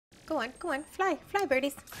Go on. Fly, fly,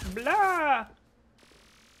 birdies. Blah!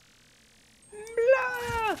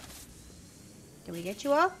 Blah! Did we get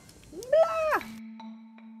you all? Blah!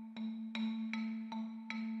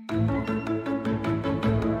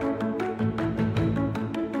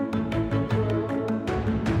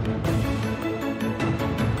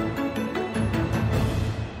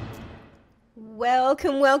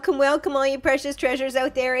 Welcome, all you precious treasures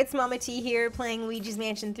out there. It's Momma T here playing Luigi's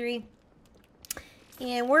Mansion 3.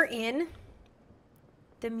 And we're in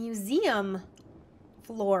the museum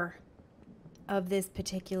floor of this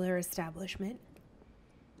particular establishment.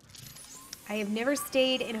 I have never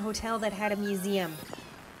stayed in a hotel that had a museum.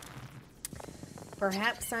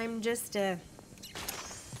 Perhaps I'm just a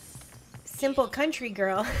simple country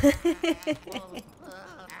girl.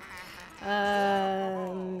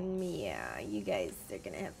 Yeah, you guys are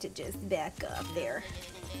gonna have to just back up there.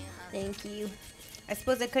 Thank you. I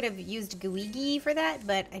suppose I could have used Luigi for that,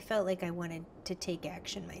 but I felt like I wanted to take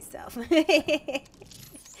action myself.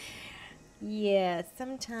 Yeah,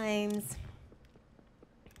 sometimes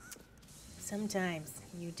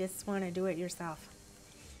you just want to do it yourself.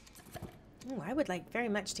 Ooh, I would like very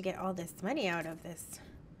much to get all this money out of this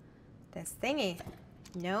thingy.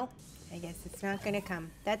 No, I guess it's not gonna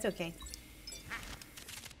come. That's okay.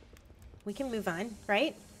 We can move on,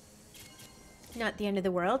 right? Not the end of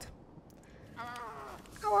the world.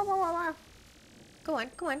 Go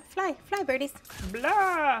on. Fly, birdies.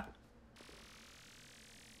 Blah!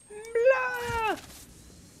 Blah!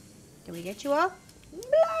 Did we get you all?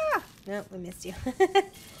 Blah! No, we missed you. Oh,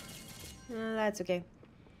 that's okay.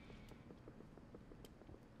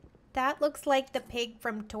 That looks like the pig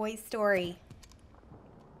from Toy Story.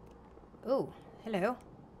 Oh, hello.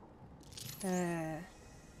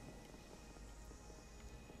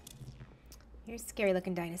 You're a scary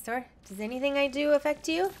looking dinosaur. Does anything I do affect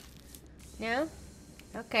you? No?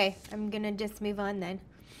 Okay, I'm gonna just move on then.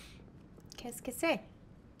 Qu'est-ce que c'est?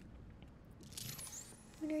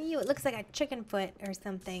 What are you? It looks like a chicken foot or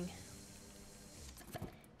something.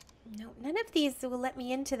 No, none of these will let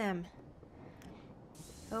me into them.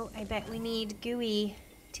 Oh, I bet we need Gooey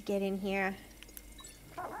to get in here.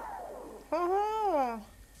 Oh,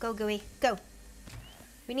 go, Gooey, go.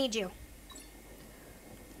 We need you.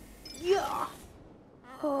 Yeah.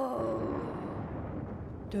 Oh,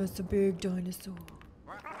 that's a big dinosaur.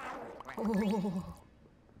 Oh,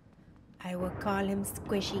 I will call him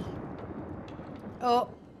Squishy. Oh,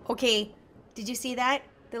 okay. Did you see that?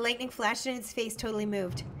 The lightning flashed and its face totally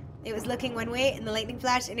moved. It was looking one way and the lightning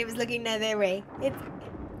flashed and it was looking another way.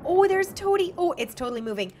 Oh, there's Toadie. Oh, it's totally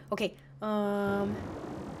moving. Okay.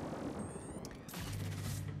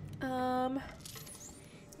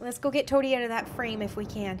 Let's go get Toadie out of that frame if we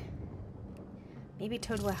can. Maybe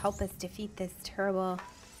Toad will help us defeat this terrible...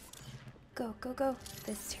 Go.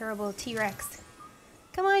 This terrible T-Rex.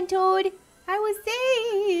 Come on, Toad. I will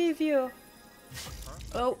save you.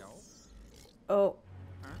 Oh.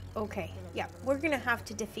 Okay. Yeah, we're gonna have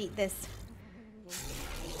to defeat this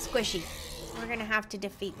Squishy. We're gonna have to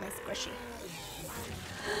defeat my Squishy.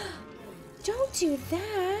 Don't do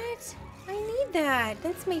that. I need that.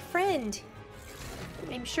 That's my friend.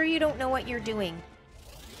 I'm sure you don't know what you're doing.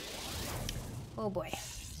 Oh boy.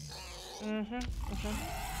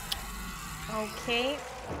 Okay.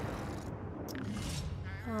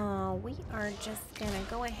 Oh, we are just gonna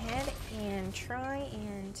go ahead and try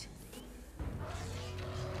and...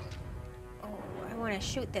 Oh, I want to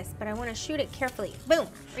shoot this, but I want to shoot it carefully. Boom!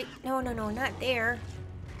 Right. No, not there.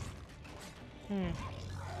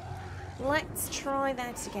 Let's try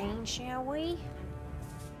that again, shall we?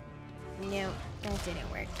 No, that didn't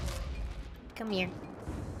work. Come here.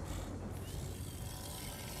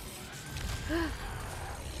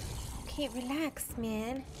 Okay, relax,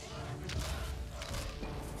 man.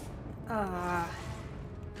 Oh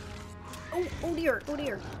dear.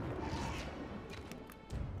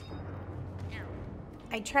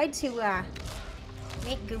 I tried to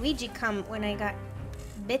make Luigi come when I got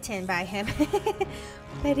bitten by him,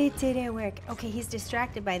 but it didn't work. Okay, he's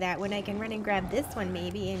distracted by that when I can run and grab this one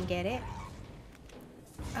maybe and get it.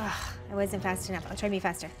 Ugh, I wasn't fast enough. I'll try to be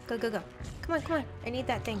faster. Go. Come on. I need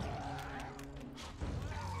that thing.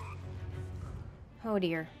 Oh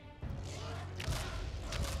dear.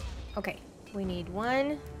 Okay, we need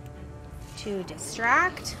one to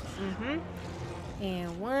distract.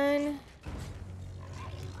 And one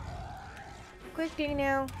quickly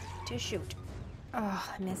now to shoot. Oh,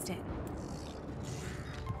 I missed it.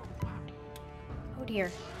 Oh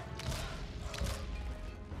dear.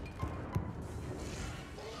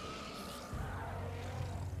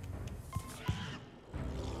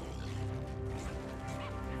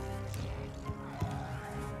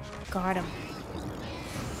 Got him.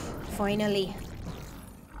 Finally.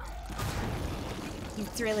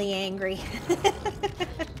 He's really angry.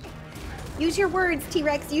 Use your words,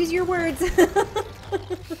 T-Rex. Use your words.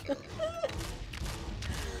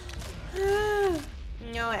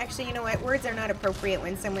 No, actually, you know what? Words are not appropriate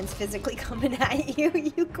when someone's physically coming at you.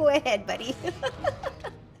 You go ahead, buddy.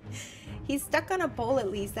 He's stuck on a pole at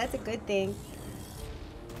least. That's a good thing.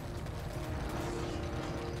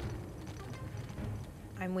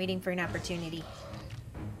 I'm waiting for an opportunity.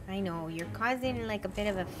 I know, you're causing like a bit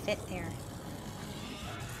of a fit there.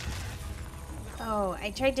 Oh,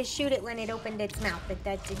 I tried to shoot it when it opened its mouth, but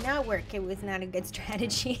that did not work. It was not a good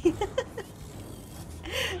strategy.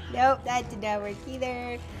 Nope, that did not work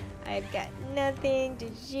either. I've got nothing to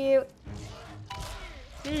shoot.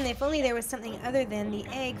 If only there was something other than the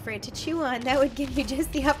egg for it to chew on. That would give you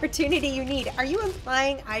just the opportunity you need. Are you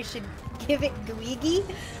implying I should give it Luigi?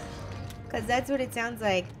 Because that's what it sounds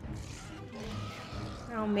like.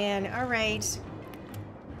 Oh man, alright.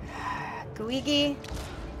 Luigi,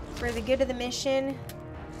 for the good of the mission,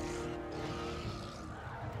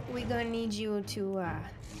 we're gonna need you to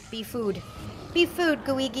be food. Be food,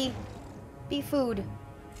 Luigi. Be food.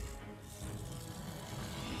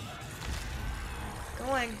 Go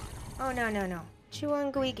on. Oh, no, no, no. Chew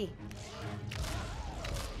on Luigi.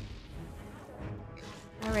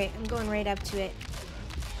 Alright, I'm going right up to it.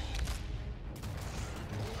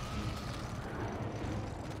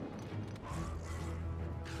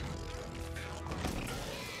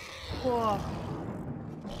 Whoa.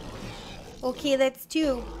 Okay, that's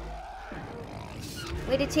 2.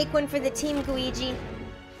 Way to take one for the team, Luigi.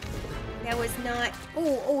 That was not...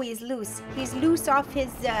 Oh, he's loose. He's loose off his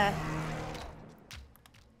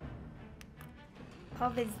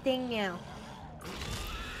thing now.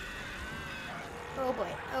 Oh boy,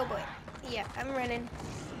 oh boy. Yeah, I'm running.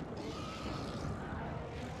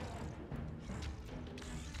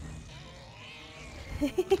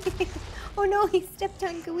 Oh no, he stepped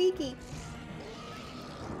on Luigi.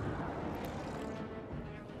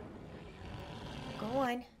 Go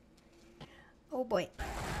on. Oh boy.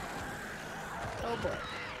 Oh boy.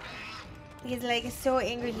 He's like so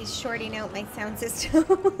angry he's shorting out my sound system.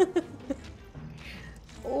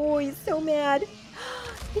 Oh, he's so mad.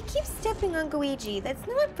 He keeps stepping on Luigi. That's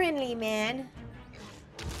not friendly, man.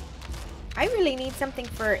 I really need something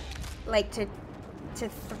for, like, to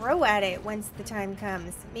throw at it once the time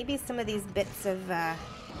comes. Maybe some of these bits of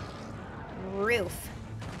roof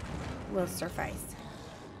will suffice.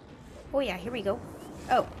 Oh yeah, here we go.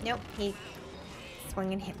 Oh, nope, he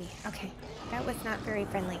swung and hit me. Okay, that was not very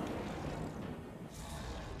friendly.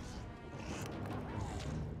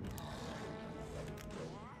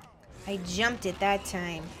 I jumped it that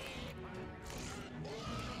time.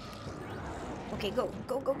 Okay, go,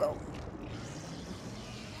 go, go, go.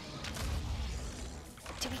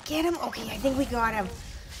 Did we get him? Okay, I think we got him.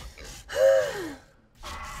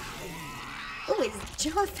 Oh, his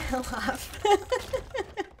jaw fell off.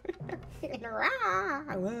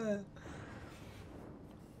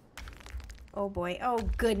 Oh boy, oh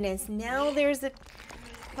goodness. Now there's a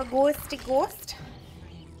ghost.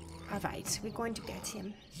 Alright, we're going to get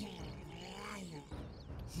him.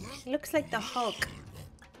 He looks like the Hulk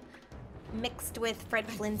mixed with Fred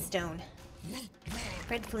Flintstone.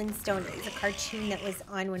 Fred Flintstone is a cartoon that was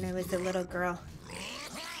on when I was a little girl.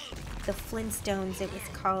 The Flintstones, it was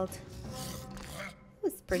called. It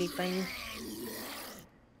was pretty funny.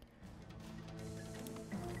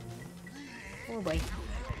 Oh boy.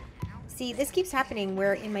 See, this keeps happening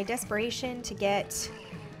where in my desperation to get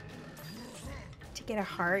a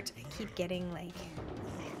heart, I keep getting like...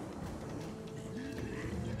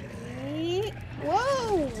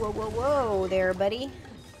 Whoa! Whoa, whoa, whoa there, buddy.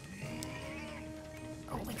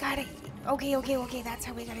 Oh, we got it. Okay, okay, okay. That's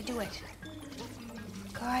how we gotta do it.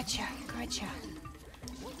 Gotcha, gotcha.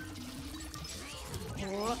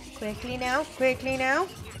 Oh, quickly now, quickly now.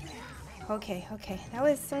 Okay, okay. That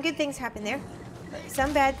was some good things happened there.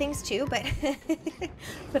 Some bad things too, but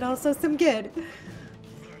but also some good.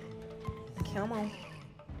 Come on.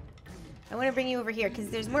 I want to bring you over here because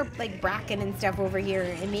there's more like bracken and stuff over here,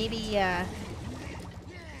 and maybe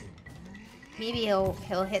maybe he'll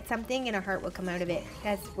hit something and a heart will come out of it.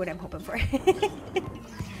 That's what I'm hoping for.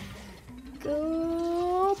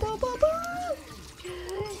 Go, bo, bo, bo.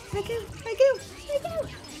 I go.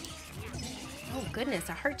 Oh goodness,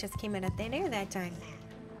 a heart just came out of thin air that time.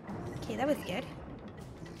 Okay, that was good.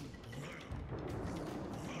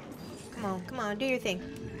 Come on, do your thing.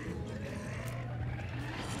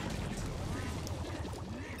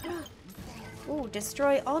 Ooh,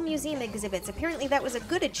 destroy all museum exhibits. Apparently that was a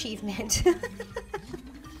good achievement.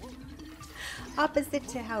 opposite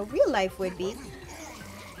to how real life would be.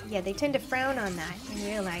 Yeah, they tend to frown on that in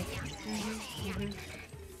real life.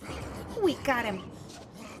 We got him.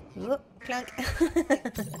 Whoop, clunk.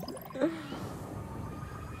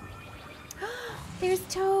 There's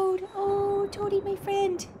Toad. Oh, Toady, my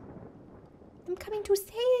friend. I'm coming to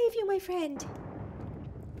save you, my friend.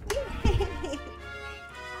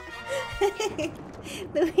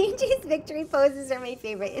 Luigi's victory poses are my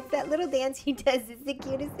favorite. It's that little dance he does. It's the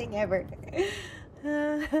cutest thing ever.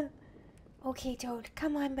 Okay, Toad.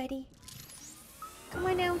 Come on, buddy. Come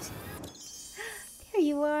on out. There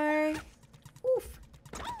you are. Oof.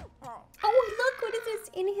 Oh, look. What is this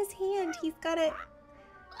in his hand? He's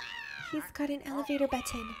got an elevator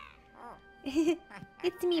button.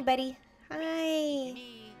 It's me, buddy. Hi.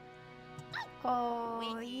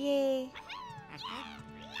 Oh, yay.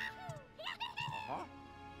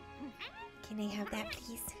 Can I have that,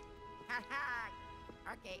 please?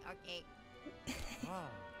 Okay.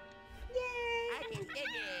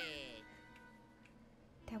 Yay!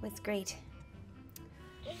 That was great.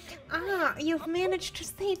 Ah, you've managed to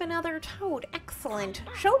save another Toad. Excellent.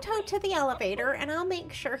 Show Toad to the elevator, and I'll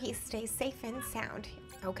make sure he stays safe and sound.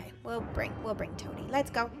 Okay, we'll bring Toady. Let's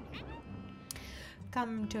go.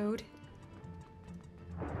 Come, Toad.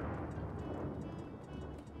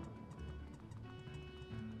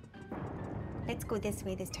 Let's go this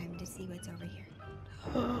way this time to see what's over here.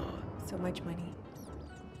 So much money.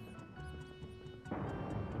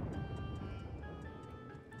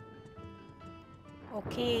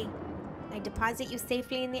 Okay. I deposit you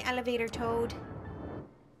safely in the elevator, Toad.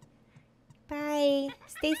 Bye.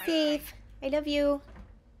 Stay safe. I love you.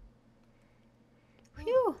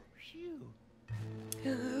 Phew.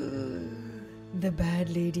 The bad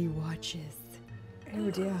lady watches. Oh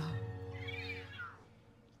dear.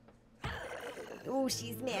 Oh,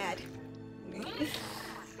 she's mad.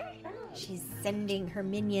 She's sending her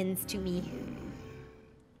minions to me.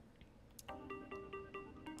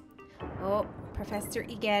 Oh, Professor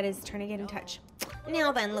Egad is trying to get in touch.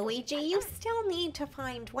 Now then, Luigi, you still need to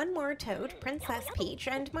find one more Toad, Princess Peach,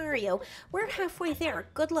 and Mario. We're halfway there.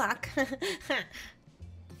 Good luck.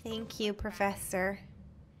 Thank you, Professor.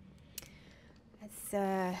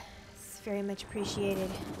 It's very much appreciated.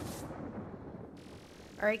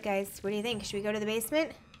 Alright, guys, what do you think? Should we go to the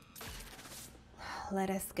basement? Let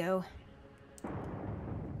us go.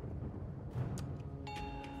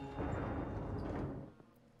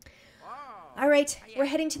 Alright, we're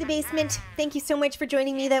heading to the basement. Thank you so much for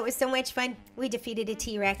joining me. That was so much fun. We defeated a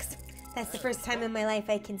T-Rex. That's the first time in my life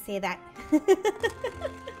I can say that.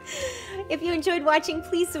 If you enjoyed watching,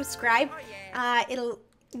 please subscribe. It'll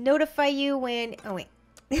notify you when... Oh, wait.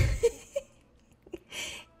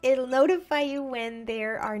 It'll notify you when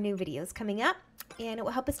there are new videos coming up, and it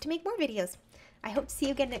will help us to make more videos. I hope to see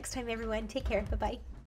you again next time, everyone. Take care. Bye-bye.